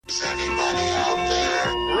Anybody out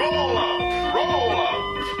there? Roll up,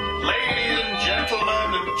 ladies and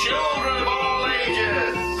gentlemen and children of all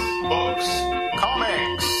ages. Books,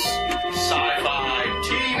 comics, sci-fi,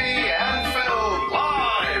 TV and film,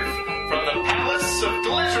 live from the Palace of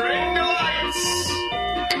Glittering Delights.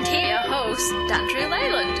 And here your host, Andrew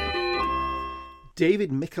Leyland.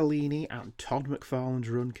 David Michelinie and Todd McFarlane's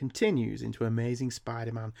run continues into Amazing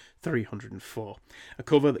Spider-Man 304, a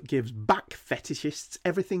cover that gives back fetishists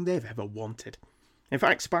everything they've ever wanted. In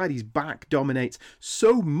fact, Spidey's back dominates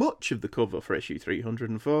so much of the cover for issue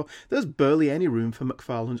 304, there's barely any room for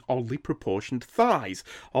McFarlane's oddly proportioned thighs,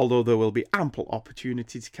 although there will be ample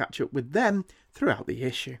opportunity to catch up with them throughout the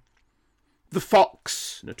issue. The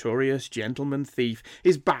Fox, notorious gentleman thief,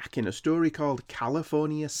 is back in a story called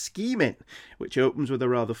California Schemin', which opens with a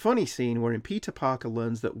rather funny scene wherein Peter Parker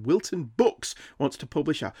learns that Wilton Books wants to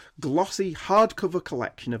publish a glossy hardcover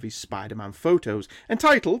collection of his Spider-Man photos,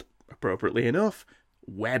 entitled, appropriately enough,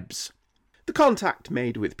 Webs. The contact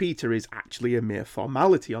made with Peter is actually a mere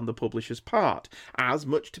formality on the publisher's part, as,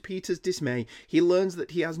 much to Peter's dismay, he learns that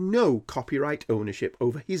he has no copyright ownership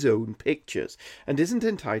over his own pictures, and isn't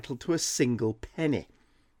entitled to a single penny.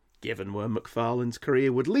 Given where McFarlane's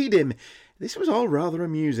career would lead him, this was all rather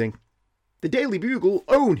amusing. The Daily Bugle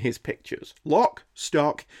own his pictures, lock,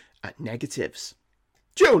 stock, and negatives.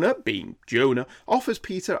 Jonah, being Jonah, offers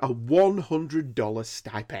Peter a $100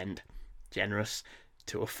 stipend. Generous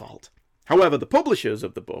to a fault. However, the publishers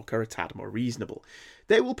of the book are a tad more reasonable.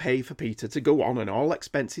 They will pay for Peter to go on an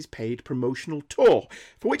all-expenses-paid promotional tour,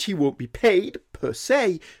 for which he won't be paid, per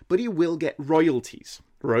se, but he will get royalties.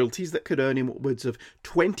 Royalties that could earn him upwards of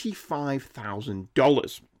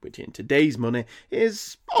 $25,000, which in today's money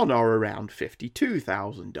is on or around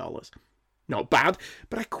 $52,000. Not bad,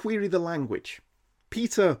 but I query the language.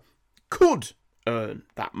 Peter could earn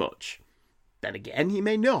that much. Then again, he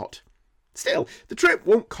may not. Still, the trip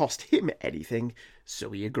won't cost him anything,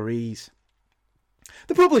 so he agrees.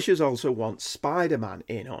 The publishers also want Spider-Man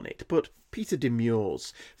in on it, but Peter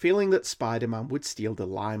demurs, feeling that Spider-Man would steal the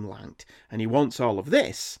limelight, and he wants all of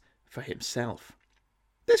this for himself.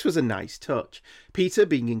 This was a nice touch. Peter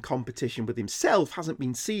being in competition with himself hasn't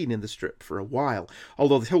been seen in the strip for a while,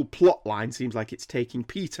 although the whole plot line seems like it's taking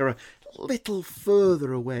Peter a little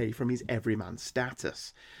further away from his everyman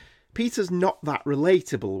status. Peter's not that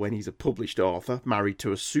relatable when he's a published author, married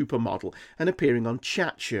to a supermodel, and appearing on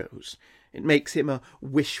chat shows. It makes him a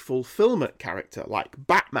wish-fulfillment character, like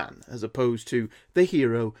Batman, as opposed to the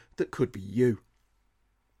hero that could be you.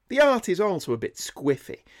 The art is also a bit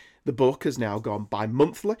squiffy. The book has now gone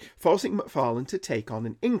bi-monthly, forcing McFarlane to take on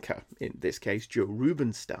an inker, in this case Joe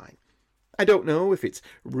Rubenstein. I don't know if it's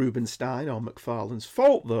Rubenstein or McFarlane's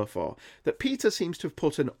fault, therefore, that Peter seems to have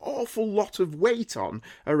put an awful lot of weight on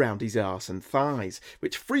around his arse and thighs,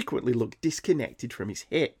 which frequently look disconnected from his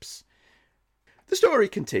hips. The story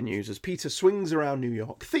continues as Peter swings around New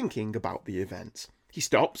York thinking about the events. He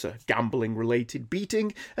stops a gambling-related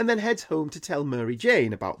beating and then heads home to tell Mary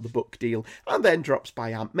Jane about the book deal, and then drops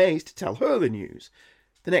by Aunt May's to tell her the news.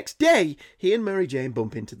 The next day, he and Mary Jane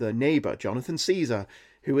bump into their neighbour, Jonathan Caesar,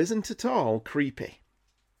 who isn't at all creepy.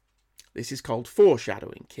 This is called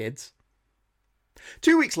foreshadowing, kids.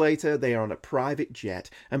 2 weeks later, they are on a private jet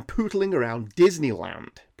and pootling around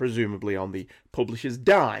Disneyland, presumably on the publisher's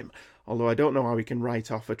dime, although I don't know how we can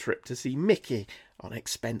write off a trip to see Mickey on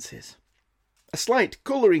expenses. A slight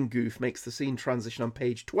colouring goof makes the scene transition on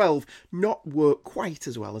page 12 not work quite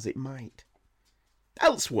as well as it might.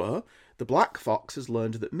 Elsewhere, the Black Fox has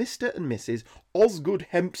learned that Mr. and Mrs. Osgood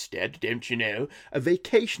Hempstead, don't you know, are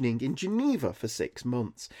vacationing in Geneva for 6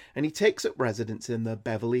 months, and he takes up residence in their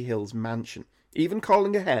Beverly Hills mansion, even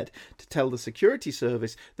calling ahead to tell the security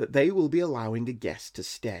service that they will be allowing a guest to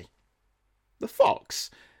stay. The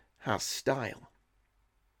Fox has style.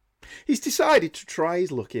 He's decided to try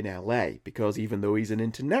his luck in LA, because even though he's an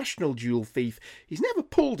international jewel thief, he's never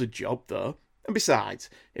pulled a job there. And besides,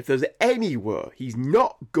 if there's anywhere he's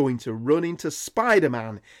not going to run into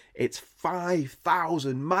Spider-Man, it's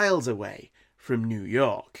 5,000 miles away from New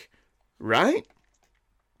York. Right?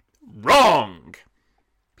 Wrong!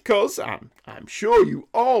 Because, I'm sure you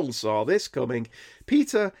all saw this coming,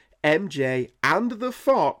 Peter, MJ, and the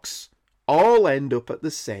Fox all end up at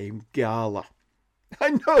the same gala.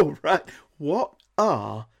 I know, right? What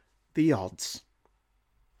are the odds?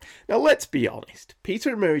 Now, let's be honest. Peter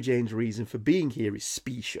and Mary Jane's reason for being here is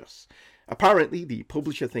specious. Apparently, the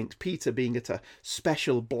publisher thinks Peter being at a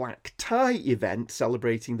special black tie event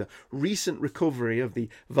celebrating the recent recovery of the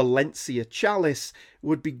Valencia Chalice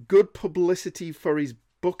would be good publicity for his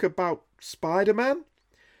book about Spider-Man?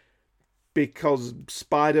 Because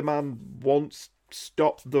Spider-Man wants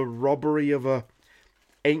stop the robbery of a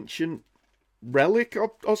ancient relic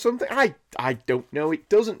or something? I don't know. It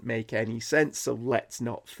doesn't make any sense, so let's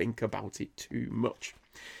not think about it too much.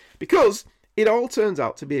 Because it all turns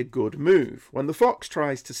out to be a good move when the fox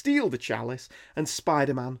tries to steal the chalice and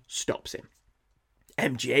Spider-Man stops him.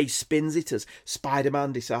 MJ spins it as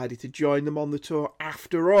Spider-Man decided to join them on the tour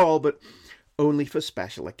after all, but only for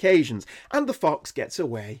special occasions, and the fox gets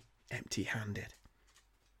away empty-handed.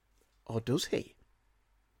 Or does he?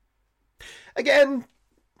 Again,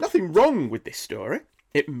 nothing wrong with this story.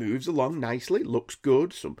 It moves along nicely, looks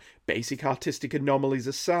good, some basic artistic anomalies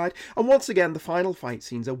aside, and once again the final fight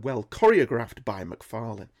scenes are well choreographed by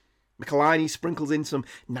McFarlane. Michelinie sprinkles in some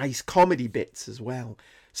nice comedy bits as well.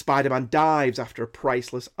 Spider-Man dives after a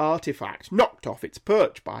priceless artifact, knocked off its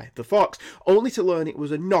perch by the fox, only to learn it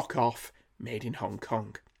was a knockoff made in Hong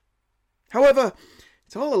Kong. However,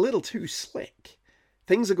 it's all a little too slick.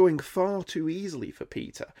 Things are going far too easily for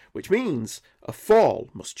Peter, which means a fall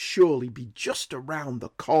must surely be just around the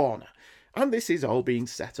corner, and this is all being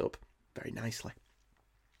set up very nicely.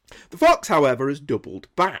 The fox, however, has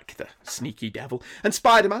doubled back, the sneaky devil, and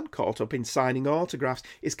Spider-Man, caught up in signing autographs,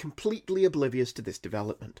 is completely oblivious to this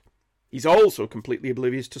development. He's also completely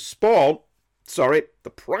oblivious to the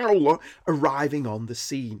Prowler, arriving on the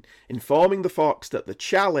scene, informing the fox that the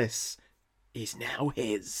chalice is now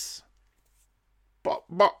his. But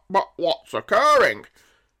what's occurring?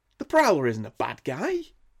 The Prowler isn't a bad guy,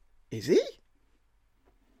 is he?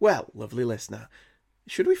 Well, lovely listener,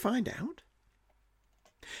 should we find out?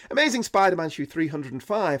 Amazing Spider-Man issue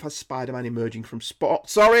 305 has Spider-Man emerging from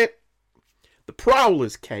the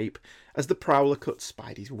Prowler's cape as the Prowler cuts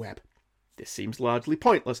Spidey's web. This seems largely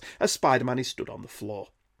pointless as Spider-Man is stood on the floor.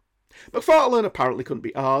 McFarlane apparently couldn't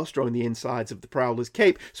be arsed drawing the insides of the Prowler's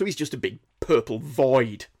cape, so he's just a big purple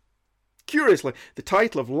void. Curiously, the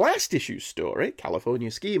title of last issue's story,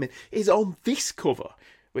 California Scheming, is on this cover,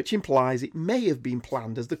 which implies it may have been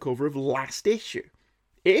planned as the cover of last issue.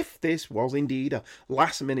 If this was indeed a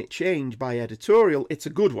last-minute change by editorial, it's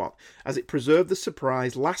a good one, as it preserved the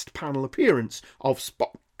surprise last panel appearance of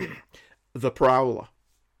the Prowler.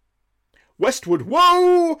 Westwood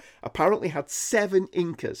Whoa apparently had 7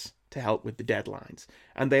 inkers to help with the deadlines,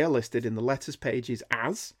 and they are listed in the letters pages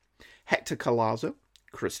as Hector Collazo,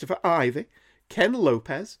 Christopher Ivey, Ken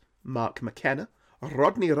Lopez, Mark McKenna,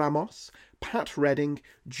 Rodney Ramos, Pat Redding,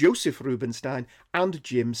 Joseph Rubenstein, and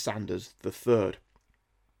Jim Sanders III.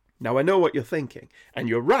 Now I know what you're thinking, and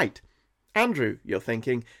you're right. Andrew, you're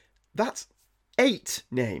thinking, that's 8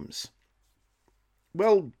 names.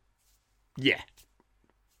 Well, yeah.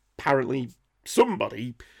 Apparently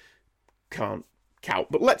somebody can't count,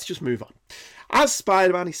 but let's just move on. As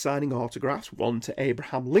Spider-Man is signing autographs, one to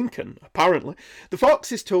Abraham Lincoln, apparently, the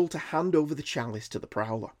Fox is told to hand over the chalice to the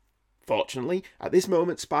Prowler. Fortunately, at this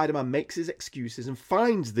moment, Spider-Man makes his excuses and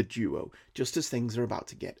finds the duo just as things are about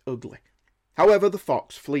to get ugly. However, the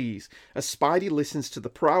Fox flees, as Spidey listens to the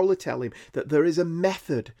Prowler tell him that there is a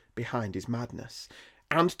method behind his madness,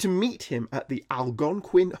 and to meet him at the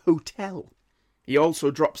Algonquin Hotel. He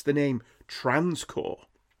also drops the name Transcorp.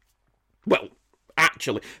 Well,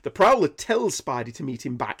 actually, the Prowler tells Spidey to meet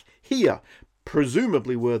him back here,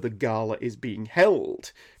 presumably where the gala is being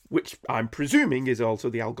held, which I'm presuming is also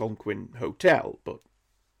the Algonquin Hotel, but,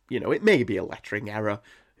 it may be a lettering error,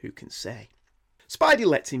 who can say. Spidey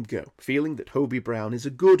lets him go, feeling that Hobie Brown is a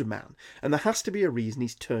good man, and there has to be a reason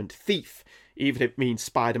he's turned thief, even if it means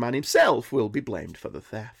Spider-Man himself will be blamed for the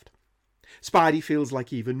theft. Spidey feels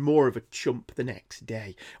like even more of a chump the next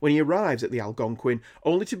day, when he arrives at the Algonquin,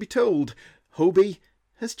 only to be told Hobie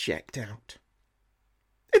has checked out.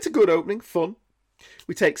 It's a good opening, fun.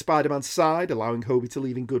 We take Spider-Man's side, allowing Hobie to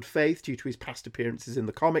leave in good faith due to his past appearances in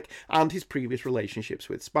the comic and his previous relationships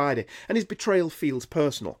with Spidey, and his betrayal feels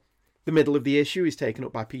personal. The middle of the issue is taken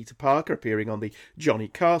up by Peter Parker appearing on the Johnny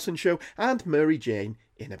Carson show and Mary Jane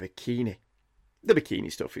in a bikini. The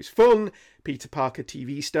bikini stuff is fun. Peter Parker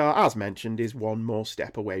TV star, as mentioned, is one more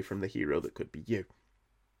step away from the hero that could be you.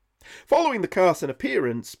 Following the Carson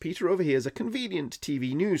appearance, Peter overhears a convenient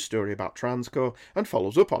TV news story about Transcorp and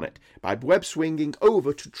follows up on it by web-swinging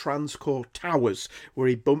over to Transcorp Towers, where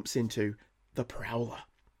he bumps into the Prowler.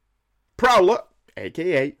 Prowler,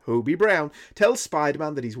 a.k.a. Hobie Brown, tells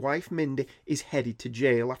Spider-Man that his wife Mindy is headed to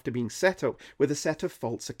jail after being set up with a set of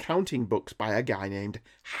false accounting books by a guy named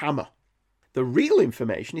Hammer. The real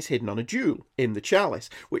information is hidden on a jewel in the chalice,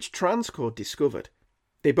 which Transcorp discovered.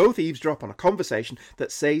 They both eavesdrop on a conversation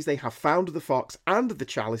that says they have found the Fox and the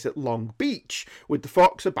chalice at Long Beach, with the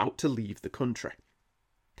Fox about to leave the country.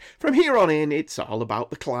 From here on in, it's all about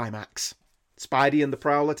the climax. Spidey and the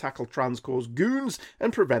Prowler tackle Transcorp's goons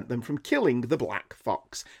and prevent them from killing the Black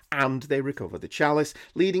Fox, and they recover the chalice,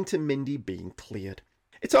 leading to Mindy being cleared.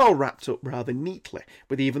 It's all wrapped up rather neatly,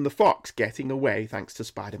 with even the Fox getting away thanks to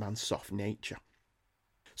Spider-Man's soft nature.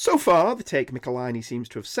 So far, the take Michelinie seems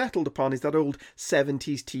to have settled upon is that old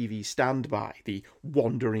 70s TV standby, the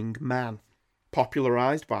Wandering Man.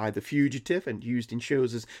 Popularised by The Fugitive and used in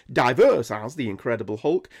shows as diverse as The Incredible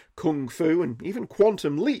Hulk, Kung Fu and even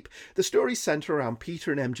Quantum Leap, the stories centre around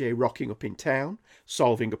Peter and MJ rocking up in town,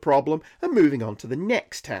 solving a problem and moving on to the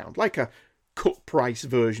next town, like a cut-price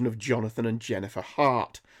version of Jonathan and Jennifer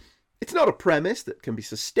Hart. It's not a premise that can be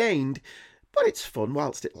sustained, but it's fun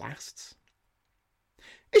whilst it lasts.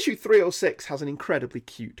 Issue 306 has an incredibly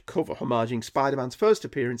cute cover homaging Spider-Man's first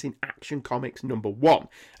appearance in Action Comics #1,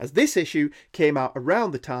 as this issue came out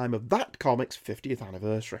around the time of that comic's 50th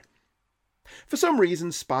anniversary. For some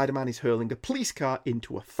reason, Spider-Man is hurling a police car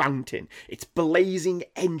into a fountain, its blazing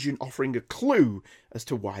engine offering a clue as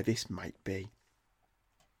to why this might be.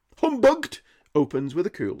 Humbugged opens with a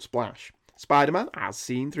cool splash. Spider-Man, as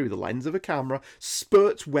seen through the lens of a camera,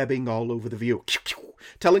 spurts webbing all over the view,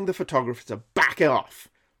 telling the photographer to back off.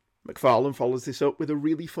 McFarlane follows this up with a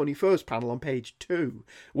really funny first panel on page 2,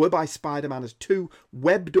 whereby Spider-Man has 2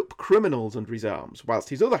 webbed-up criminals under his arms, whilst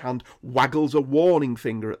his other hand waggles a warning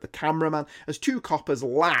finger at the cameraman as 2 coppers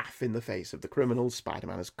laugh in the face of the criminals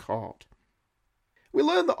Spider-Man has caught. We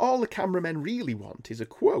learn that all the cameramen really want is a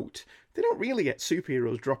quote. They don't really get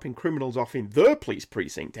superheroes dropping criminals off in their police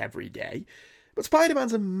precinct every day, but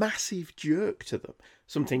Spider-Man's a massive jerk to them,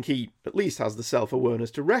 something he at least has the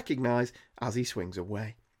self-awareness to recognise as he swings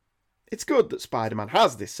away. It's good that Spider-Man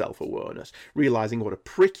has this self-awareness, realising what a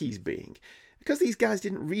prick he's being, because these guys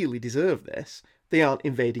didn't really deserve this. They aren't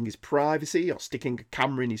invading his privacy or sticking a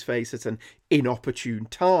camera in his face at an inopportune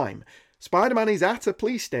time. Spider-Man is at a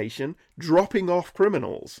police station, dropping off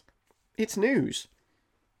criminals. It's news.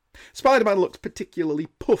 Spider-Man looks particularly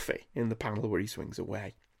puffy in the panel where he swings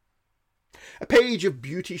away. A page of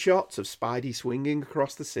beauty shots of Spidey swinging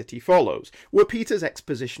across the city follows, where Peter's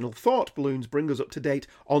expositional thought balloons bring us up to date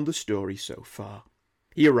on the story so far.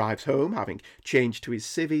 He arrives home, having changed to his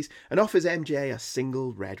civvies, and offers MJ a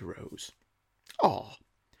single red rose. Aww.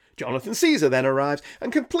 Jonathan Caesar then arrives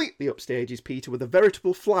and completely upstages Peter with a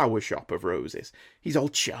veritable flower shop of roses. He's all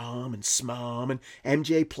charm and smarm, and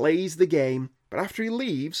MJ plays the game, but after he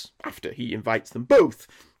leaves, after he invites them both,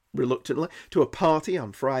 reluctantly, to a party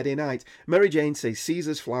on Friday night, Mary Jane says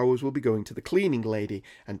Caesar's flowers will be going to the cleaning lady,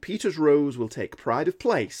 and Peter's rose will take pride of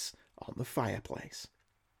place on the fireplace.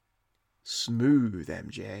 Smooth,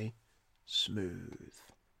 MJ. Smooth.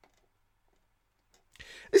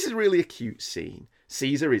 This is really a cute scene.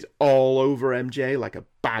 Caesar is all over MJ like a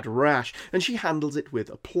bad rash, and she handles it with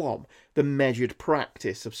aplomb, the measured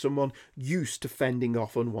practice of someone used to fending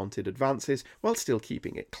off unwanted advances while still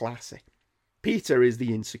keeping it classy. Peter is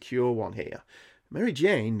the insecure one here. Mary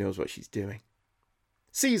Jane knows what she's doing.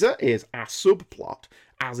 Caesar is a subplot,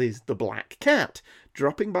 as is the Black Cat,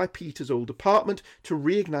 dropping by Peter's old apartment to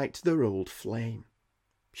reignite their old flame.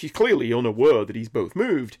 She's clearly unaware that he's both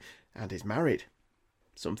moved and is married.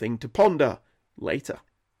 Something to ponder later.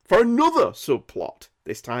 For another subplot,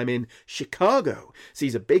 this time in Chicago,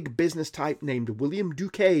 sees a big business type named William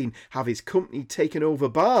Duquesne have his company taken over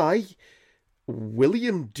by...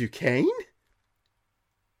 William Duquesne?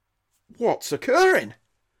 What's occurring?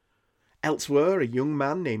 Elsewhere, a young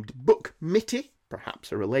man named Buck Mitty,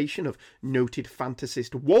 perhaps a relation of noted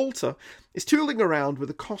fantasist Walter, is tooling around with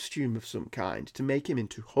a costume of some kind to make him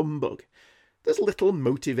into Humbug. There's little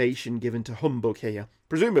motivation given to Humbug here,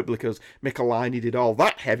 presumably because Michelinie did all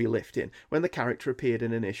that heavy lifting when the character appeared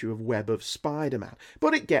in an issue of Web of Spider-Man,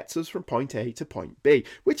 but it gets us from point A to point B,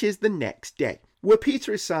 which is the next day, where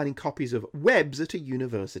Peter is signing copies of Webs at a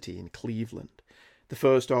university in Cleveland. The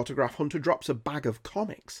first autograph hunter drops a bag of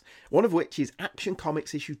comics, one of which is Action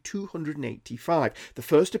Comics issue 285, the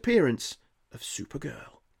first appearance of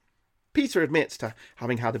Supergirl. Peter admits to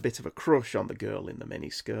having had a bit of a crush on the girl in the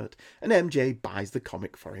miniskirt, and MJ buys the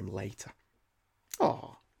comic for him later.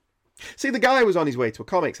 Aww. See, the guy was on his way to a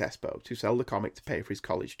comics expo to sell the comic to pay for his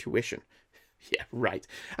college tuition. Yeah, right.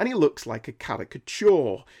 And he looks like a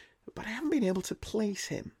caricature, but I haven't been able to place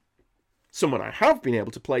him. Someone I have been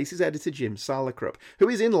able to place is editor Jim Salicrup, who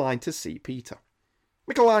is in line to see Peter.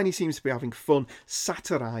 Michelinie seems to be having fun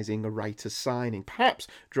satirising a writer's signing, perhaps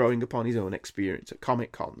drawing upon his own experience at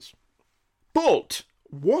Comic Cons. But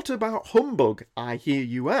what about Humbug, I hear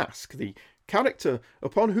you ask, the character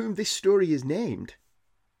upon whom this story is named?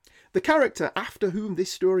 The character after whom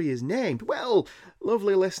this story is named? Well,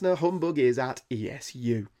 lovely listener, Humbug is at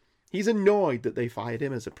ESU. He's annoyed that they fired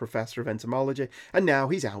him as a professor of entomology, and now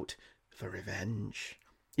he's out for revenge.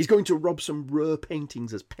 He's going to rob some rare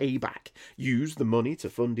paintings as payback, use the money to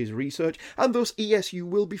fund his research, and thus ESU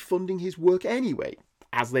will be funding his work anyway,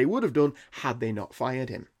 as they would have done had they not fired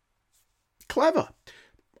him. Clever.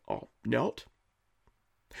 Or not.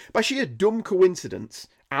 By sheer dumb coincidence,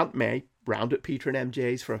 Aunt May, round at Peter and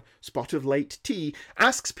MJ's for a spot of late tea,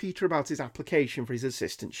 asks Peter about his application for his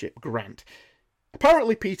assistantship grant.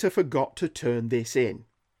 Apparently Peter forgot to turn this in.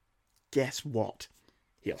 Guess what?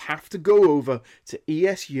 He'll have to go over to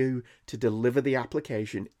ESU to deliver the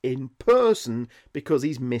application in person because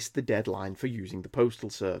he's missed the deadline for using the postal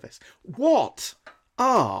service. What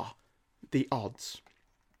are the odds?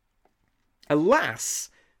 Alas,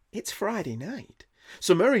 it's Friday night,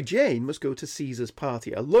 so Mary Jane must go to Caesar's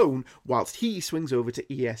party alone whilst he swings over to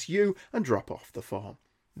ESU and drop off the form.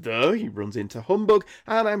 There he runs into Humbug,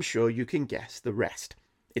 and I'm sure you can guess the rest.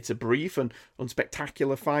 It's a brief and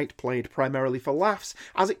unspectacular fight played primarily for laughs,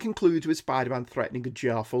 as it concludes with Spider-Man threatening a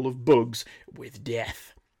jar full of bugs with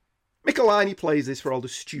death. Michelini plays this for all the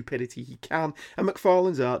stupidity he can, and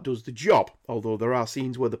McFarlane's art does the job, although there are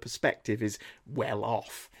scenes where the perspective is well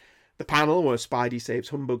off. The panel where Spidey saves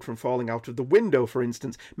Humbug from falling out of the window, for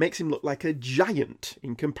instance, makes him look like a giant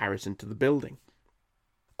in comparison to the building.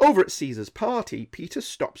 Over at Caesar's party, Peter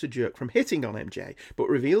stops a jerk from hitting on MJ, but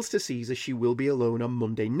reveals to Caesar she will be alone on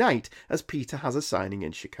Monday night, as Peter has a signing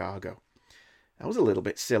in Chicago. That was a little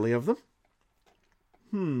bit silly of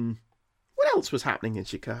them. What else was happening in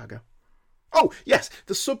Chicago? Oh, yes,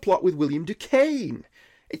 the subplot with William Duquesne.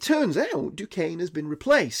 It turns out Duquesne has been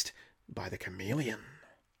replaced by the Chameleon.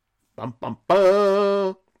 Bum, bum,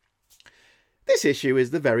 bum. This issue is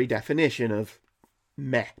the very definition of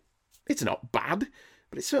meh. It's not bad,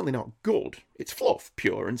 but it's certainly not good. It's fluff,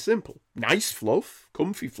 pure and simple. Nice fluff,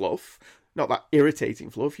 comfy fluff, not that irritating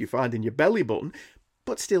fluff you find in your belly button,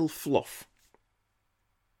 but still fluff.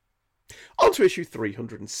 On to issue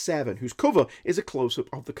 307, whose cover is a close-up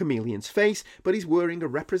of the Chameleon's face, but he's wearing a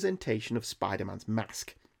representation of Spider-Man's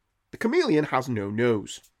mask. The Chameleon has no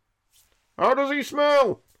nose. How does he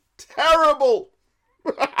smell? Terrible!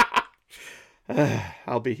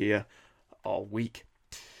 I'll be here all week.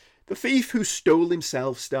 The thief who stole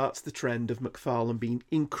himself starts the trend of McFarlane being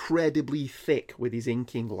incredibly thick with his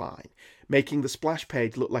inking line, making the splash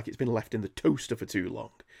page look like it's been left in the toaster for too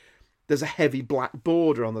long. There's a heavy black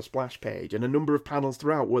border on the splash page and a number of panels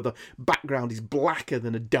throughout where the background is blacker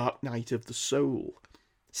than a dark night of the soul.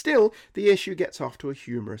 Still, the issue gets off to a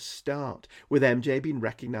humorous start, with MJ being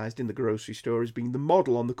recognised in the grocery store as being the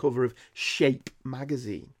model on the cover of Shape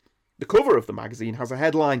magazine. The cover of the magazine has a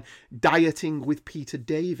headline, Dieting with Peter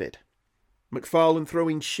David. McFarlane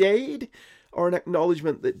throwing shade, or an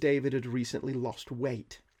acknowledgement that David had recently lost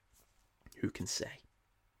weight? Who can say?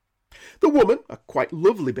 The Woman, a quite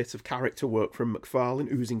lovely bit of character work from McFarlane,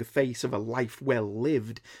 oozing a face of a life well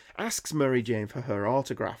lived, asks Mary Jane for her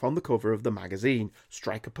autograph on the cover of the magazine,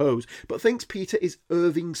 strike a pose, but thinks Peter is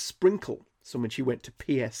Irving Sprinkle, someone she went to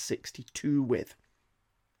PS62 with.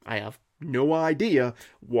 I have no idea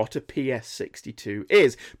what a PS62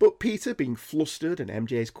 is, but Peter being flustered and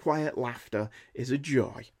MJ's quiet laughter is a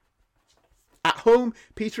joy. At home,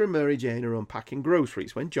 Peter and Mary Jane are unpacking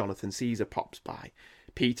groceries when Jonathan Caesar pops by.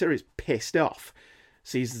 Peter is pissed off.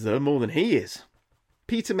 Caesar's there more than he is.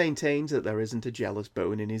 Peter maintains that there isn't a jealous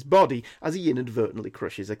bone in his body as he inadvertently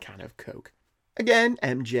crushes a can of Coke. Again,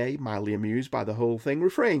 MJ, mildly amused by the whole thing,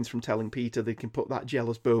 refrains from telling Peter they can put that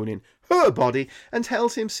jealous bone in her body and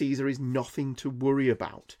tells him Caesar is nothing to worry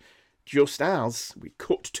about. Just as we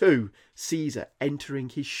cut to Caesar entering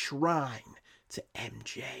his shrine to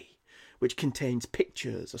MJ, which contains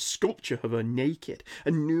pictures, a sculpture of her naked,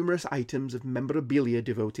 and numerous items of memorabilia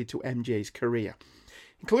devoted to MJ's career,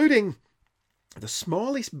 including the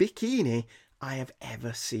smallest bikini I have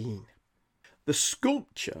ever seen. The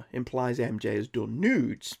sculpture implies MJ has done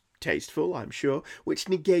nudes, tasteful, I'm sure, which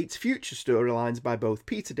negates future storylines by both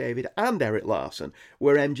Peter David and Erik Larsen,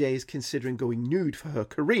 where MJ is considering going nude for her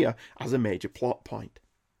career as a major plot point.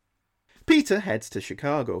 Peter heads to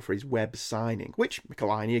Chicago for his web signing, which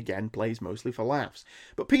Michelini again plays mostly for laughs,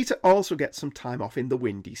 but Peter also gets some time off in the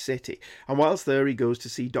Windy City, and whilst there he goes to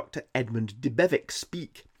see Dr. Edmund Debevec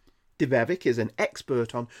speak. Debevec is an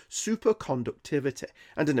expert on superconductivity,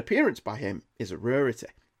 and an appearance by him is a rarity.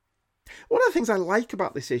 One of the things I like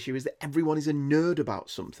about this issue is that everyone is a nerd about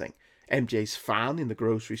something. MJ's fan in the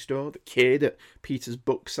grocery store, the kid at Peter's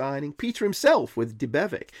book signing, Peter himself with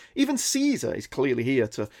Debevec. Even Caesar is clearly here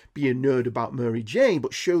to be a nerd about Mary Jane,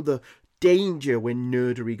 but show the danger when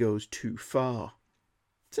nerdery goes too far.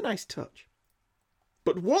 It's a nice touch.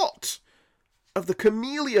 But what of the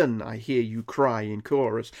chameleon, I hear you cry in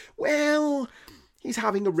chorus. Well, he's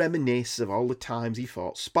having a reminisce of all the times he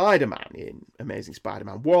fought Spider-Man in Amazing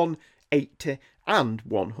Spider-Man 1, 80 and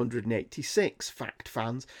 186, fact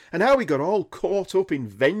fans, and how he got all caught up in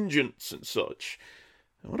vengeance and such.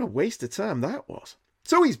 What a waste of time that was.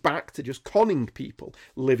 So he's back to just conning people,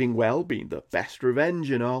 living well, being the best revenge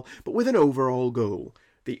and all, but with an overall goal: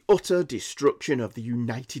 the utter destruction of the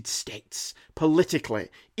United States, politically,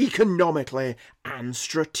 economically, and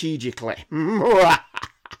strategically.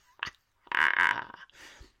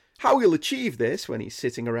 How he'll achieve this when he's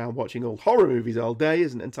sitting around watching old horror movies all day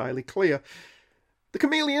isn't entirely clear. The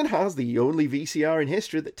Chameleon has the only VCR in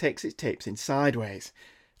history that takes its tapes in sideways.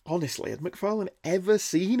 Honestly, had McFarlane ever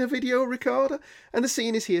seen a video recorder? And the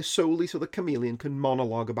scene is here solely so the Chameleon can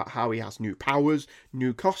monologue about how he has new powers,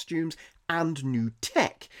 new costumes, and new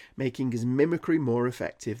tech, making his mimicry more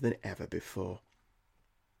effective than ever before.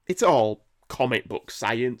 It's all comic book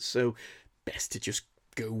science, so best to just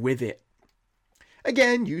go with it.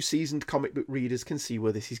 Again, you seasoned comic book readers can see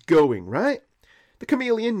where this is going, right? The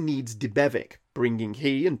Chameleon needs Dybbevik, bringing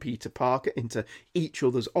he and Peter Parker into each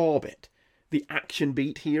other's orbit. The action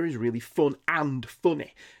beat here is really fun and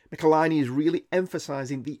funny. Michelinie is really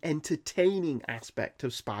emphasising the entertaining aspect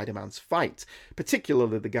of Spider-Man's fight,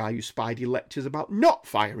 particularly the guy who Spidey lectures about not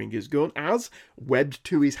firing his gun as, webbed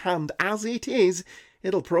to his hand as it is,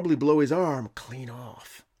 it'll probably blow his arm clean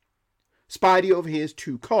off. Spidey overhears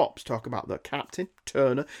two cops talk about the captain,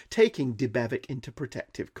 Turner, taking Dybbevik into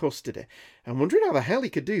protective custody. I'm wondering how the hell he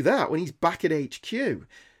could do that when he's back at HQ.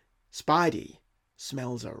 Spidey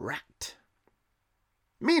smells a rat.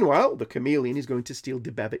 Meanwhile, the Chameleon is going to steal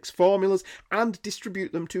Dybbevik's formulas and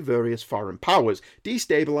distribute them to various foreign powers,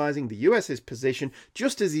 destabilising the US's position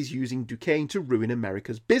just as he's using Duquesne to ruin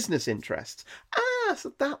America's business interests.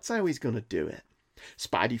 So that's how he's going to do it.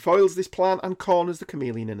 Spidey foils this plan and corners the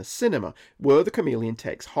Chameleon in a cinema, where the Chameleon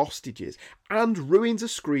takes hostages and ruins a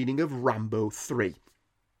screening of Rambo 3.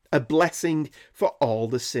 A blessing for all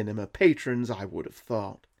the cinema patrons, I would have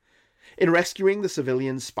thought. In rescuing the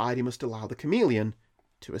civilians, Spidey must allow the Chameleon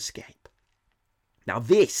to escape. Now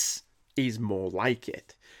this is more like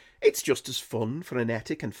it. It's just as fun,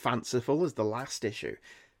 frenetic and fanciful as the last issue,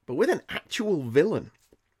 but with an actual villain.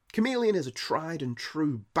 Chameleon is a tried and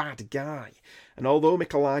true bad guy, and although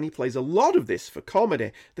Michelinie plays a lot of this for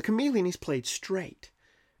comedy, the Chameleon is played straight,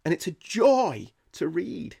 and it's a joy to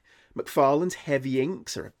read. McFarlane's heavy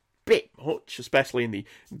inks are a bit much, especially in the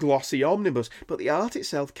glossy omnibus, but the art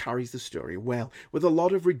itself carries the story well, with a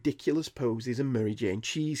lot of ridiculous poses and Mary Jane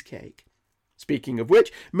cheesecake. Speaking of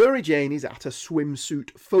which, Mary Jane is at a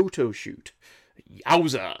swimsuit photo shoot.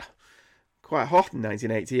 Yowza! Quite hot in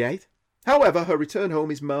 1988. However, her return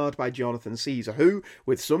home is marred by Jonathan Caesar, who,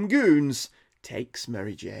 with some goons, takes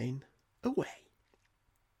Mary Jane away.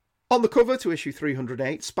 On the cover to issue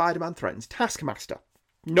 308, Spider-Man threatens Taskmaster,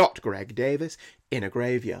 not Greg Davis, in a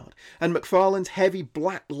graveyard, and McFarlane's heavy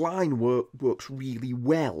black line work works really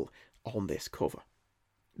well on this cover.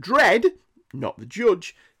 Dread, not the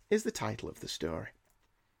Judge, is the title of the story.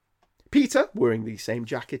 Peter, wearing the same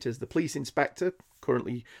jacket as the police inspector,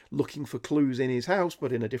 currently looking for clues in his house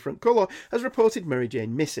but in a different colour, has reported Mary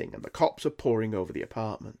Jane missing and the cops are poring over the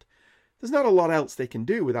apartment. There's not a lot else they can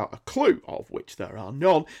do without a clue, of which there are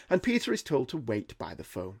none, and Peter is told to wait by the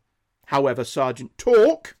phone. However, Sergeant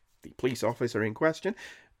Torque, the police officer in question,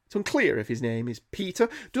 it's unclear if his name is Peter,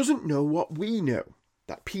 doesn't know what we know,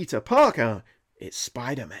 that Peter Parker is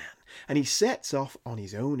Spider-Man, and he sets off on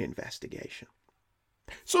his own investigation.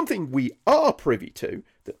 Something we are privy to,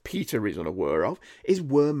 that Peter is unaware of, is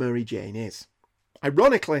where Mary Jane is.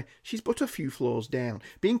 Ironically, she's but a few floors down,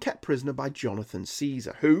 being kept prisoner by Jonathan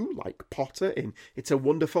Caesar, who, like Potter in It's a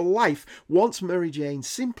Wonderful Life, wants Mary Jane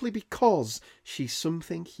simply because she's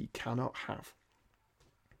something he cannot have.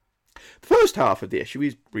 The first half of the issue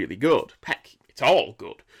is really good. Heck, it's all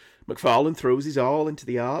good. McFarlane throws his all into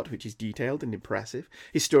the art, which is detailed and impressive.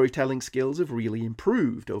 His storytelling skills have really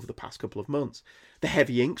improved over the past couple of months. The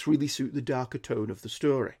heavy inks really suit the darker tone of the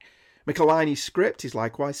story. Michelinie's script is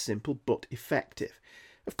likewise simple but effective.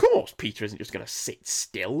 Of course, Peter isn't just going to sit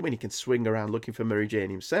still when he can swing around looking for Mary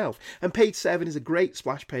Jane himself, and page 7 is a great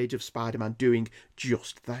splash page of Spider-Man doing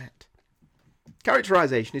just that.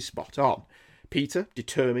 Characterisation is spot on. Peter,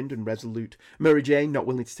 determined and resolute. Mary Jane, not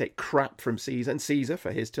willing to take crap from Caesar, and Caesar,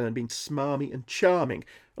 for his turn, being smarmy and charming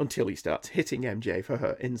until he starts hitting MJ for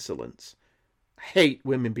her insolence. I hate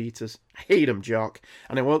women beaters. I hate 'em, Jock,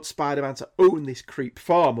 and I want Spider-Man to own this creep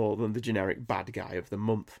far more than the generic bad guy of the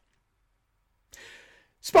month.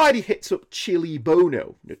 Spidey hits up Chili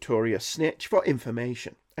Bono, notorious snitch, for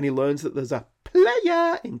information, and he learns that there's a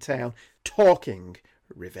player in town Talking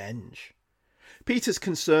Revenge. Peter's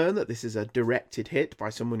concern that this is a directed hit by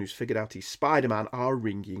someone who's figured out he's Spider-Man are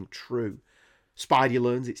ringing true. Spidey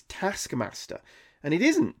learns it's Taskmaster, and it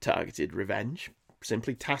isn't targeted revenge,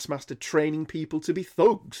 simply Taskmaster training people to be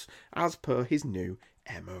thugs, as per his new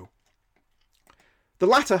MO. The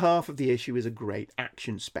latter half of the issue is a great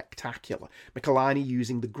action spectacular, Michelinie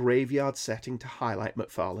using the graveyard setting to highlight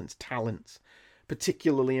McFarlane's talents.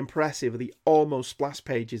 Particularly impressive are the almost splash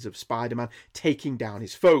pages of Spider-Man taking down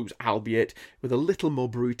his foes, albeit with a little more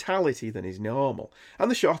brutality than is normal,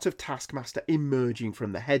 and the shot of Taskmaster emerging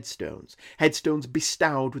from the headstones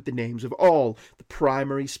bestowed with the names of all the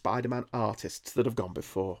primary Spider-Man artists that have gone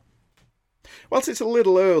before. Whilst it's a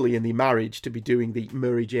little early in the marriage to be doing the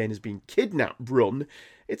Mary Jane has been kidnapped run,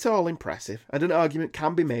 it's all impressive, and an argument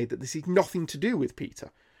can be made that this is nothing to do with Peter.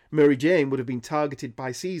 Mary Jane would have been targeted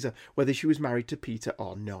by Caesar whether she was married to Peter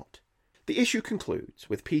or not. The issue concludes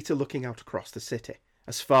with Peter looking out across the city,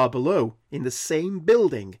 as far below, in the same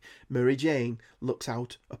building, Mary Jane looks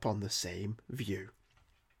out upon the same view.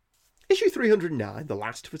 Issue 309, the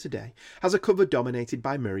last for today, has a cover dominated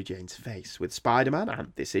by Mary Jane's face, with Spider-Man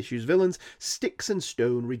and this issue's villains, Sticks and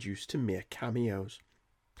Stone, reduced to mere cameos.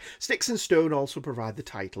 Sticks and Stone also provide the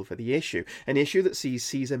title for the issue, an issue that sees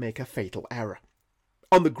Caesar make a fatal error.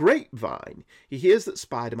 On the grapevine, he hears that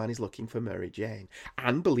Spider-Man is looking for Mary Jane,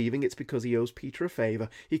 and believing it's because he owes Peter a favour,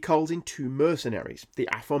 he calls in two mercenaries, the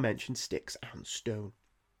aforementioned Sticks and Stone.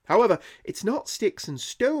 However, it's not Sticks and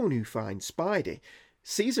Stone who find Spidey.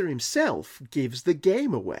 Caesar himself gives the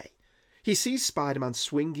game away. He sees Spider-Man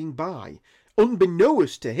swinging by,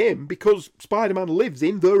 unbeknownst to him because Spider-Man lives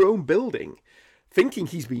in their own building. Thinking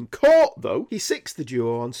he's been caught, though, he sicks the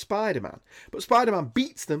duo on Spider-Man, but Spider-Man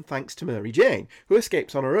beats them thanks to Mary Jane, who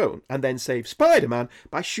escapes on her own, and then saves Spider-Man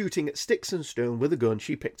by shooting at Sticks and Stone with a gun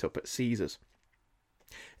she picked up at Caesar's.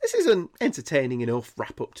 This is an entertaining enough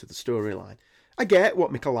wrap-up to the storyline. I get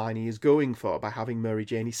what Michelinie is going for by having Mary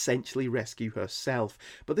Jane essentially rescue herself,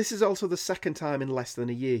 but this is also the second time in less than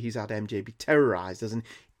a year he's had MJ be terrorised as an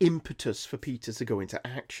impetus for Peter to go into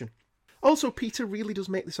action. Also, Peter really does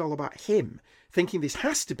make this all about him, thinking this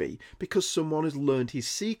has to be because someone has learned his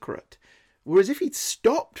secret, whereas if he'd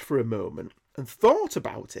stopped for a moment and thought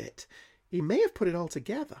about it, he may have put it all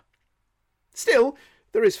together. Still,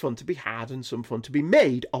 there is fun to be had and some fun to be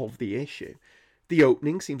made of the issue. The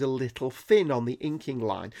opening seems a little thin on the inking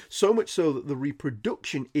line, so much so that the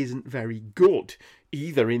reproduction isn't very good,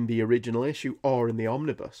 either in the original issue or in the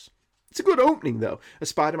omnibus. It's a good opening, though, as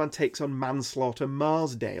Spider-Man takes on Manslaughter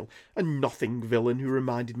Marsdale, a nothing villain who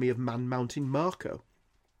reminded me of Man Mountain Marco.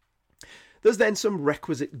 There's then some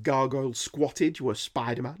requisite gargoyle squattage where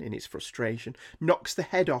Spider-Man, in his frustration, knocks the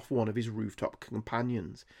head off one of his rooftop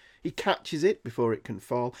companions. He catches it before it can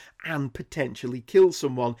fall and potentially kill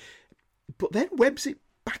someone, but then webs it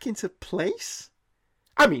back into place?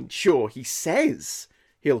 I mean, sure, he says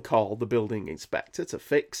he'll call the building inspector to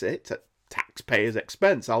fix it, at taxpayers'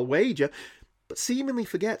 expense, I'll wager, but seemingly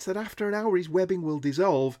forgets that after an hour his webbing will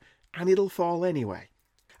dissolve and it'll fall anyway.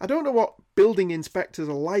 I don't know what building inspectors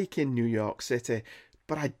are like in New York City,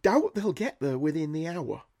 but I doubt they'll get there within the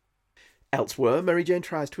hour. Elsewhere, Mary Jane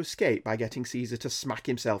tries to escape by getting Caesar to smack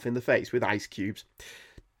himself in the face with ice cubes.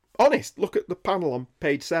 Honest, look at the panel on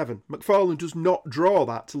page 7. McFarlane does not draw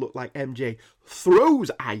that to look like MJ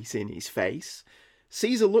throws ice in his face.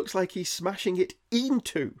 Caesar looks like he's smashing it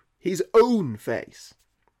into his own face.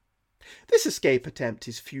 This escape attempt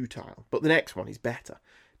is futile, but the next one is better.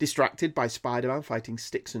 Distracted by Spider-Man fighting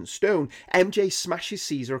Sticks and Stone, MJ smashes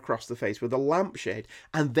Caesar across the face with a lampshade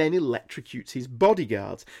and then electrocutes his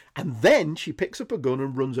bodyguards. And then she picks up a gun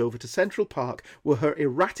and runs over to Central Park, where her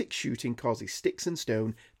erratic shooting causes Sticks and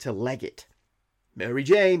Stone to leg it. Mary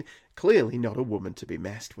Jane, clearly not a woman to be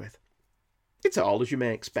messed with. It's all as you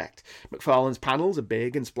may expect. McFarlane's panels are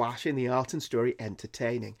big and splashy and the art and story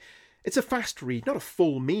entertaining. It's a fast read, not a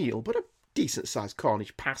full meal, but a decent-sized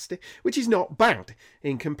Cornish pasty, which is not bad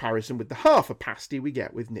in comparison with the half a pasty we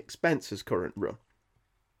get with Nick Spencer's current run.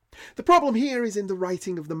 The problem here is in the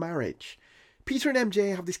writing of the marriage. Peter and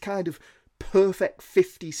MJ have this kind of perfect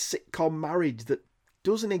 50s sitcom marriage that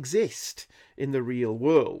doesn't exist in the real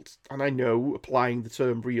world. And I know applying the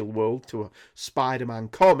term real world to a Spider-Man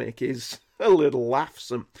comic is a little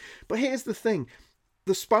laughsome. But here's the thing.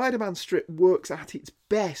 The Spider-Man strip works at its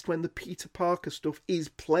best when the Peter Parker stuff is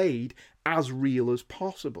played as real as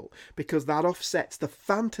possible, because that offsets the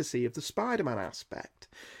fantasy of the Spider-Man aspect.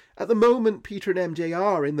 At the moment, Peter and MJ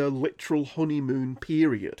are in their literal honeymoon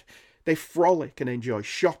period. They frolic and enjoy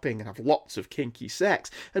shopping and have lots of kinky sex,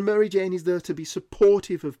 and Mary Jane is there to be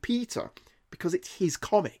supportive of Peter, because it's his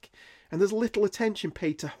comic. and there's little attention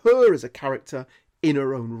paid to her as a character in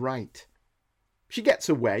her own right. She gets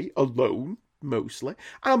away, alone, mostly,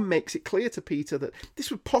 and makes it clear to Peter that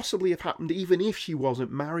this would possibly have happened even if she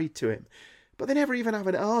wasn't married to him. But they never even have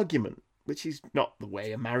an argument, which is not the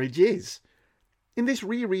way a marriage is. In this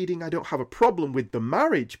rereading, I don't have a problem with the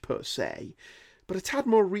marriage per se, but a tad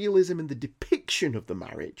more realism in the depiction of the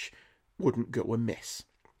marriage wouldn't go amiss.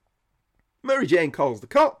 Mary Jane calls the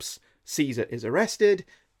cops, Caesar is arrested,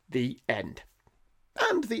 the end.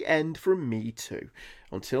 And the end from me too.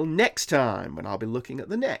 Until next time, when I'll be looking at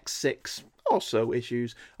the next 6 or so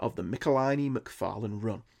issues of the Michelinie-McFarlane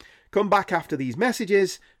run. Come back after these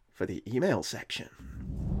messages for the email section.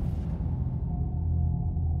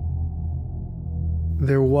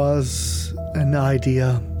 There was an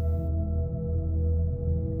idea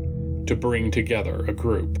to bring together a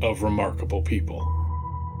group of remarkable people.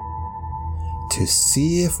 To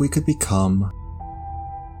see if we could become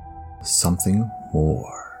something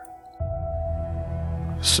more.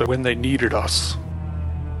 So when they needed us,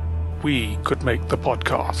 we could make the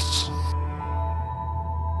podcasts.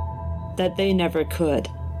 That they never could.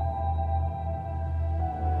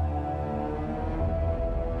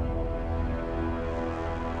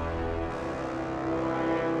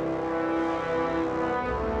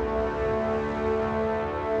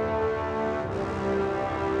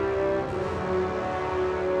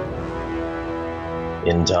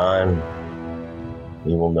 In time,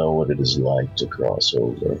 you will know what it is like to cross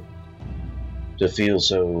over. To feel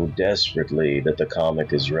so desperately that the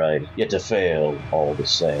comic is right, yet to fail all the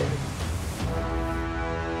same.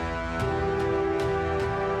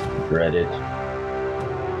 Dread it.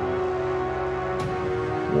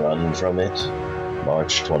 Run from it.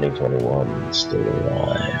 March 2021 still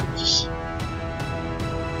arrives.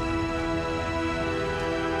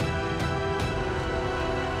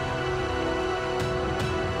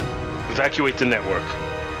 Evacuate the network.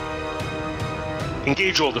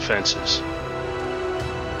 Engage all defenses.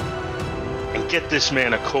 And get this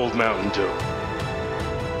man a cold Mountain Dew.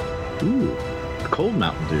 Ooh, cold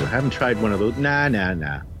Mountain Dew. Haven't tried one of those.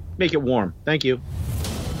 Nah. Make it warm. Thank you.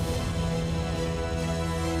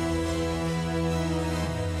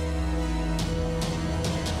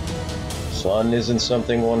 Fun isn't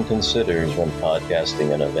something one considers when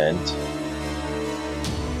podcasting an event.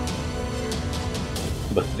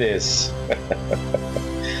 But this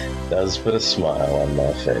does put a smile on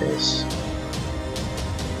my face.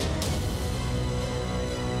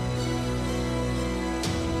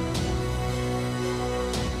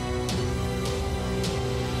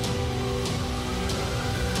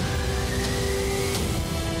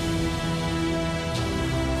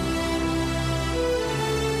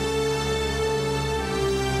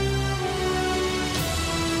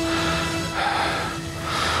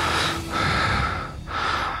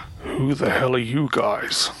 Who the hell are you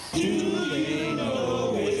guys?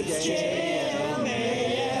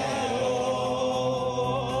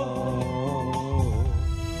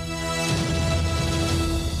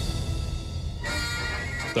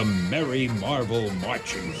 The Merry Marvel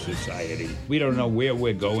Marching Society. We don't know where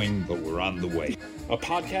we're going, but we're on the way. A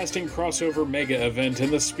podcasting crossover mega event in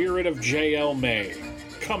the spirit of J.L. May.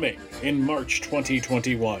 Coming in March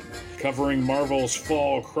 2021. Covering Marvel's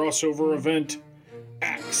fall crossover event,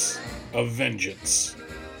 Acts of Vengeance.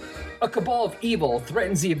 A cabal of evil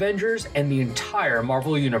threatens the Avengers and the entire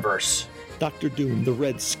Marvel Universe. Dr. Doom, the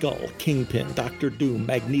Red Skull, Kingpin, Dr. Doom,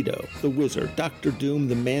 Magneto, the Wizard, Dr. Doom,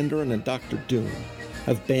 the Mandarin, and Dr. Doom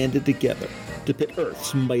have banded together to pit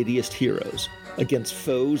Earth's mightiest heroes against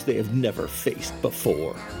foes they have never faced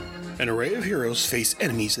before. An array of heroes face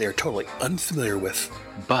enemies they are totally unfamiliar with.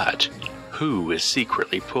 But who is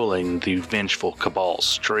secretly pulling the vengeful Cabal's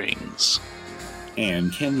strings?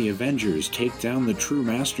 And can the Avengers take down the true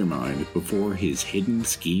mastermind before his hidden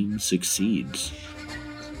scheme succeeds?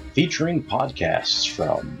 Featuring podcasts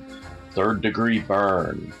from Third Degree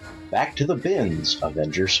Burn, Back to the Bins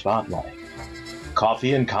Avenger Spotlight,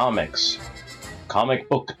 Coffee and Comics, Comic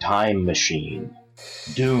Book Time Machine,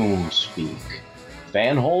 Doom Speak,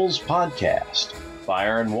 Fanholes Podcast,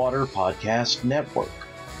 Fire and Water Podcast Network,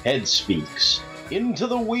 Head Speaks, Into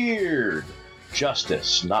the Weird,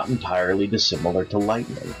 Justice Not Entirely Dissimilar to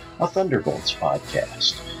Lightning, a Thunderbolts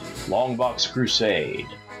podcast, Longbox Crusade,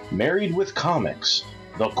 Married with Comics,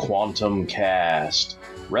 The Quantum Cast,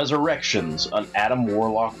 Resurrections, an Adam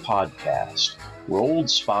Warlock podcast, Rolled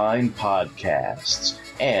Spine Podcasts,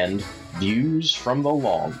 and Views from the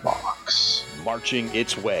Long Box. Marching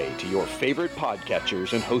its way to your favorite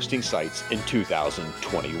podcatchers and hosting sites in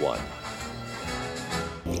 2021.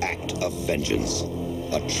 Act of Vengeance,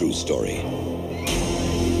 a true story.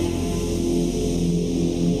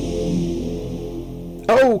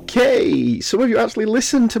 Okay, some of you actually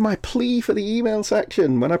listened to my plea for the email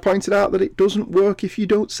section when I pointed out that it doesn't work if you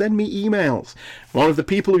don't send me emails. One of the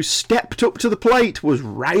people who stepped up to the plate was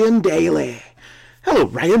Ryan Daly. Hello,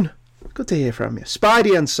 Ryan. Good to hear from you.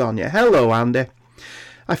 Spidey and Sonia. Hello, Andy.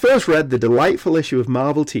 I first read the delightful issue of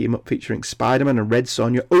Marvel Team Up featuring Spider-Man and Red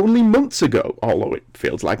Sonja only months ago, although it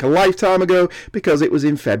feels like a lifetime ago because it was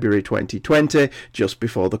in February 2020, just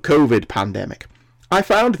before the COVID pandemic. I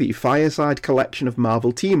found the Fireside collection of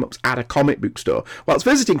Marvel team-ups at a comic book store whilst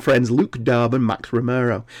visiting friends Luke Darb and Max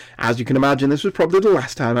Romero. As you can imagine, this was probably the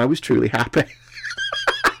last time I was truly happy.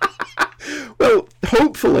 Well,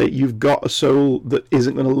 hopefully you've got a soul that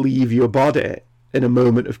isn't going to leave your body in a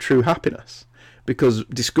moment of true happiness, because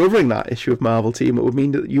discovering that issue of Marvel Team-Up would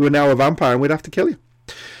mean that you were now a vampire and we'd have to kill you.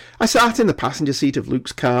 I sat in the passenger seat of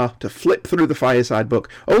Luke's car to flip through the Fireside book,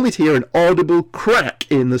 only to hear an audible crack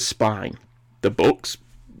in the spine. The book's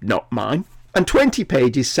not mine. And 20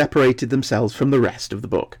 pages separated themselves from the rest of the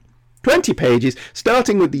book. 20 pages,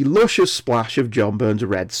 starting with the luscious splash of John Byrne's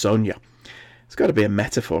Red Sonja. There's got to be a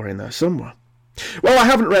metaphor in there somewhere. While I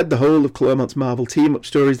haven't read the whole of Claremont's Marvel team-up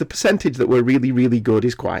stories, the percentage that were really, really good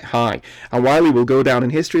is quite high, and while he will go down in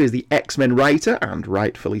history as the X-Men writer, and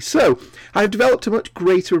rightfully so, I have developed a much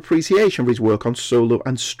greater appreciation for his work on solo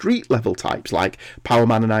and street-level types like Power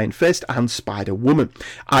Man and Iron Fist and Spider-Woman.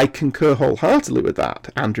 I concur wholeheartedly with that,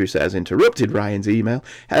 Andrew says, interrupted Ryan's email.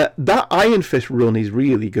 That Iron Fist run is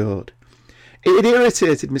really good. It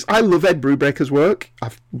irritated me. I love Ed Brubaker's work.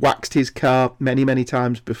 I've waxed his car many, many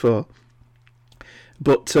times before.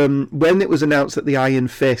 But when it was announced that the Iron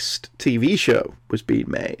Fist TV show was being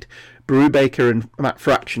made, Brubaker and Matt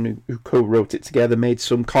Fraction, who co-wrote it together, made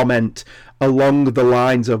some comment along the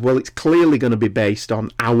lines of, well, it's clearly going to be based on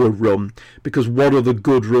our run, because what other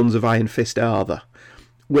good runs of Iron Fist are there?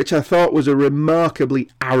 Which I thought was a remarkably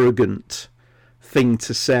arrogant thing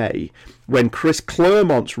to say, when Chris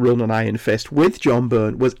Claremont's run on Iron Fist with John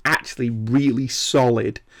Byrne was actually really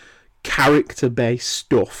solid, character-based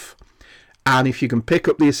stuff. And if you can pick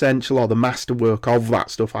up the essential or the masterwork of that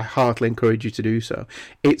stuff, I heartily encourage you to do so.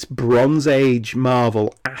 It's Bronze Age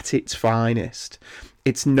Marvel at its finest.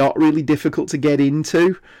 It's not really difficult to get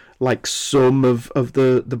into, like some of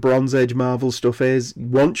the Bronze Age Marvel stuff is.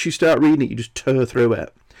 Once you start reading it, you just tear through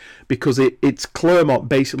it. Because it's Claremont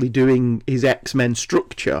basically doing his X-Men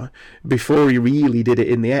structure before he really did it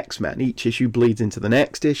in the X-Men. Each issue bleeds into the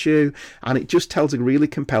next issue, and it just tells a really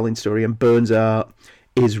compelling story, and Byrne's art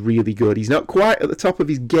is really good. He's not quite at the top of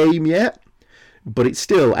his game yet, but it's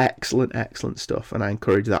still excellent, excellent stuff, and I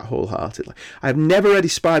encourage that wholeheartedly. I've never read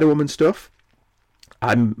his Spider-Woman stuff.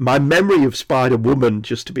 My memory of Spider-Woman,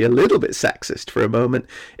 just to be a little bit sexist for a moment,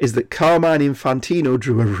 is that Carmine Infantino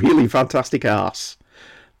drew a really fantastic arse.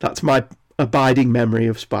 That's my abiding memory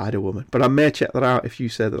of Spider-Woman, but I may check that out if you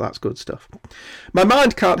say that that's good stuff. My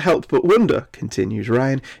mind can't help but wonder, continues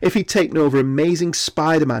Ryan, if he'd taken over Amazing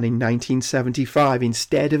Spider-Man in 1975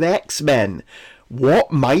 instead of X-Men.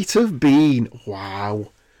 What might have been? Wow.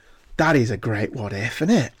 That is a great what if, isn't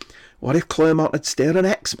it? What if Claremont had stayed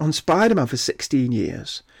on Spider-Man for 16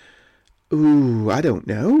 years? Ooh, I don't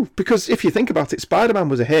know. Because if you think about it, Spider-Man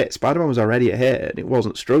was a hit. Spider-Man was already a hit and it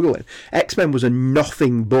wasn't struggling. X-Men was a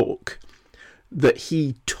nothing book that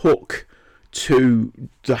he took to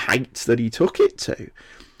the heights that he took it to.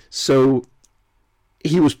 So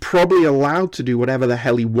he was probably allowed to do whatever the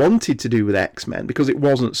hell he wanted to do with X-Men because it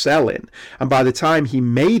wasn't selling. And by the time he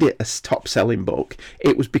made it a top-selling book,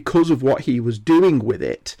 it was because of what he was doing with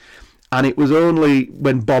it. And it was only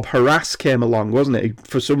when Bob Harras came along, wasn't it, who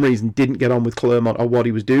for some reason didn't get on with Claremont or what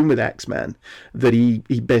he was doing with X-Men, that he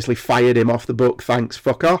basically fired him off the book, thanks,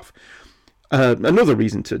 fuck off. Another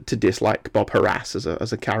reason to dislike Bob Harras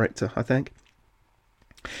as a character, I think.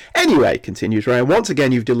 Anyway, continues Ryan, once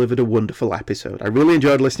again you've delivered a wonderful episode. I really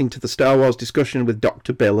enjoyed listening to the Star Wars discussion with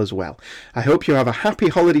Dr. Bill as well. I hope you have a happy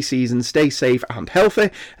holiday season, stay safe and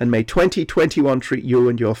healthy, and may 2021 treat you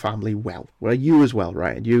and your family well. Well, you as well,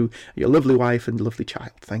 Ryan. You, your lovely wife and lovely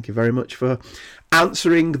child. Thank you very much for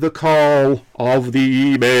answering the call of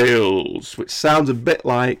the emails, which sounds a bit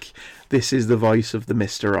like this is the voice of the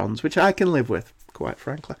Mr. Ons, which I can live with, quite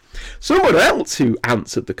frankly. Someone else who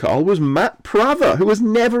answered the call was Matt Praver, who has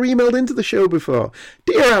never emailed into the show before.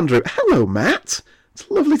 Dear Andrew, hello Matt.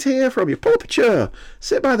 It's lovely to hear from you. Pull up a chair,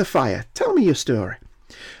 sit by the fire, tell me your story.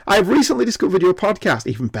 I've recently discovered your podcast,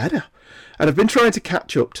 even better, and I've been trying to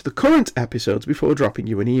catch up to the current episodes before dropping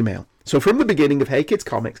you an email. So from the beginning of Hey Kids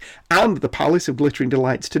Comics and the Palace of Glittering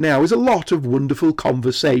Delights to now is a lot of wonderful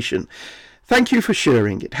conversation. Thank you for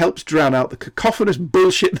sharing. It helps drown out the cacophonous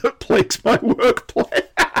bullshit that plagues my workplace.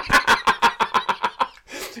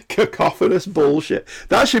 Cacophonous Cacophonous bullshit.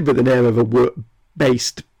 That should be the name of a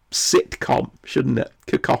work-based sitcom, shouldn't it?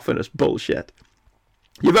 Cacophonous bullshit.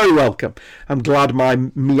 You're very welcome. I'm glad my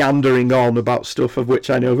meandering on about stuff of which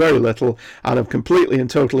I know very little and am completely and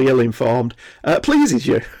totally ill-informed pleases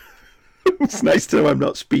you. It's nice to know I'm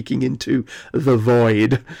not speaking into the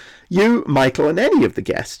void. You, Michael, and any of the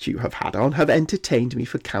guests you have had on have entertained me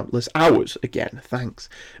for countless hours. Again, thanks.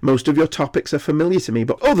 Most of your topics are familiar to me,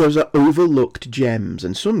 but others are overlooked gems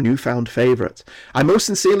and some newfound favourites. I most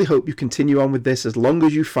sincerely hope you continue on with this as long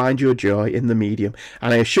as you find your joy in the medium,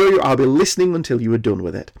 and I assure you I'll be listening until you are done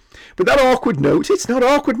with it. With that awkward note, it's not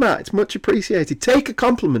awkward, Matt. It's much appreciated. Take a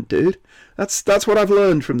compliment, dude. That's what I've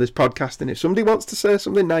learned from this podcasting. If somebody wants to say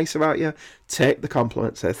something nice about you, take the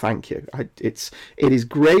compliment. Say thank you. It is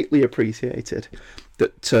greatly appreciated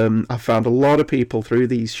that I've found a lot of people through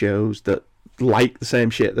these shows that like the same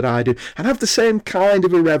shit that I do and have the same kind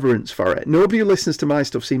of irreverence for it. Nobody who listens to my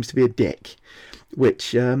stuff seems to be a dick,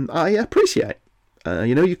 which I appreciate.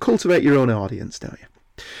 You cultivate your own audience, don't you?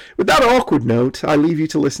 With that awkward note, I leave you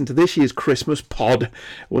to listen to this year's Christmas pod.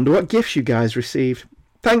 Wonder what gifts you guys received.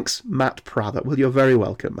 Thanks, Matt Prather. Well, you're very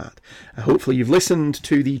welcome, Matt. Hopefully you've listened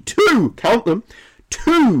to the two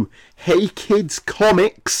Hey Kids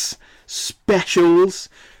Comics specials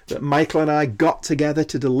that Michael and I got together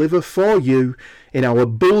to deliver for you in our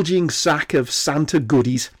bulging sack of Santa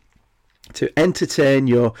goodies to entertain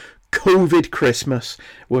your COVID Christmas,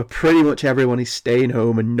 where pretty much everyone is staying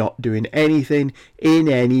home and not doing anything in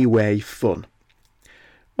any way fun.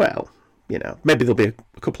 Well, maybe there'll be a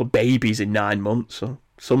couple of babies in 9 months, so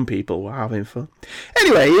some people were having fun.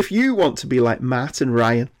 Anyway, if you want to be like Matt and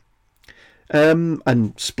Ryan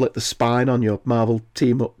and split the spine on your Marvel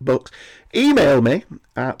team-up books, email me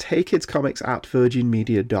at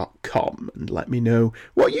heykidscomics@virginmedia.com and let me know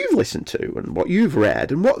what you've listened to and what you've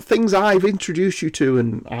read and what things I've introduced you to,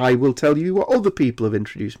 and I will tell you what other people have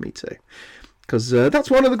introduced me to. Because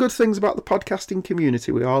that's one of the good things about the podcasting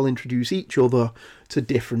community. We all introduce each other to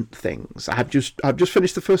different things. I've just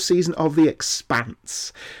finished the first season of The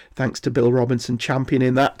Expanse, thanks to Bill Robinson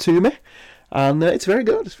championing that to me. And it's very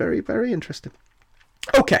good. It's very, very interesting.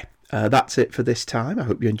 Okay, that's it for this time. I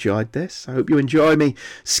hope you enjoyed this. I hope you enjoy me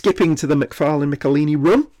skipping to the McFarlane-Michelini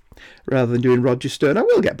run rather than doing Roger Stern. I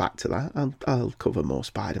will get back to that. I'll cover more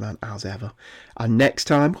Spider-Man as ever. And next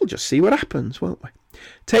time, we'll just see what happens, won't we?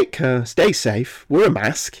 Take care, stay safe, wear a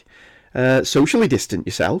mask, socially distant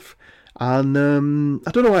yourself, and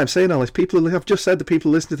I don't know why I'm saying all this. People have just said the people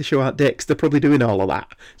who listen to the show aren't dicks. They're probably doing all of that.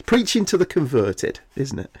 It's preaching to the converted,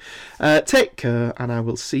 isn't it? Take care, and I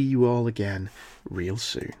will see you all again real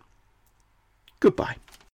soon. Goodbye.